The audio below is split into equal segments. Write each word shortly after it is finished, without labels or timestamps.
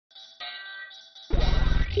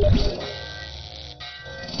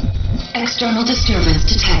External disturbance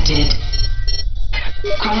detected.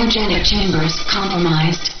 Cryogenic chambers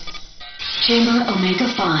compromised. Chamber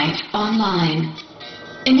Omega-5 online.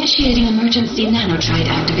 Initiating emergency nanotrite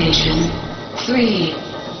activation. 3,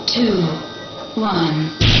 2, 1.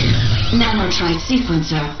 Nanotrite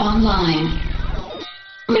sequencer online.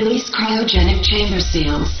 Release cryogenic chamber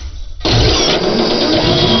seals.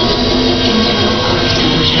 Internal arc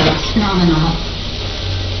temperature nominal.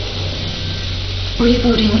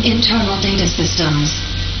 Rebooting internal data systems.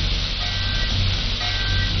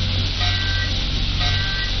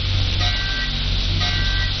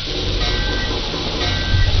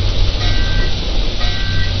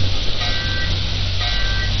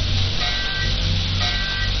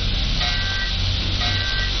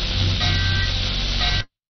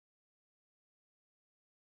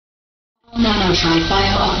 Nanotrite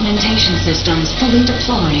bio-augmentation systems fully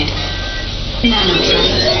deployed.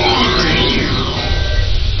 Nanotrite active.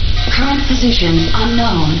 Current position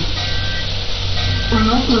unknown.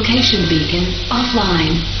 Remote location beacon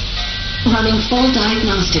offline. Running full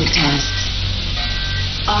diagnostic tests.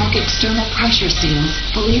 Arc external pressure seals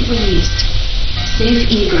fully released. Safe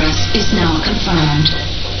egress is now confirmed.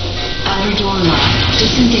 Outer door lock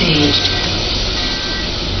disengaged.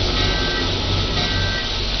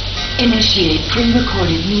 Initiate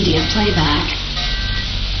pre-recorded media playback.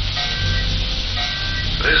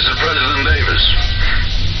 This is President Davis.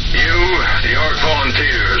 You, the Ark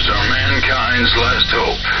Volunteers, are mankind's last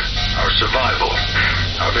hope. Our survival,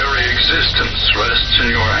 our very existence rests in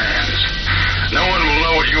your hands. No one will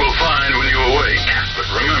know what you will find when you awake. But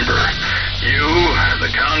remember, you and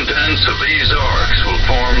the contents of these Arks will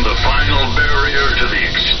form the final barrier to the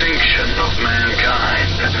extinction of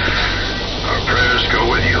mankind. Our prayers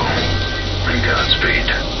go with you, and Godspeed.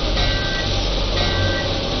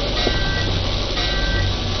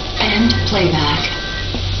 End playback.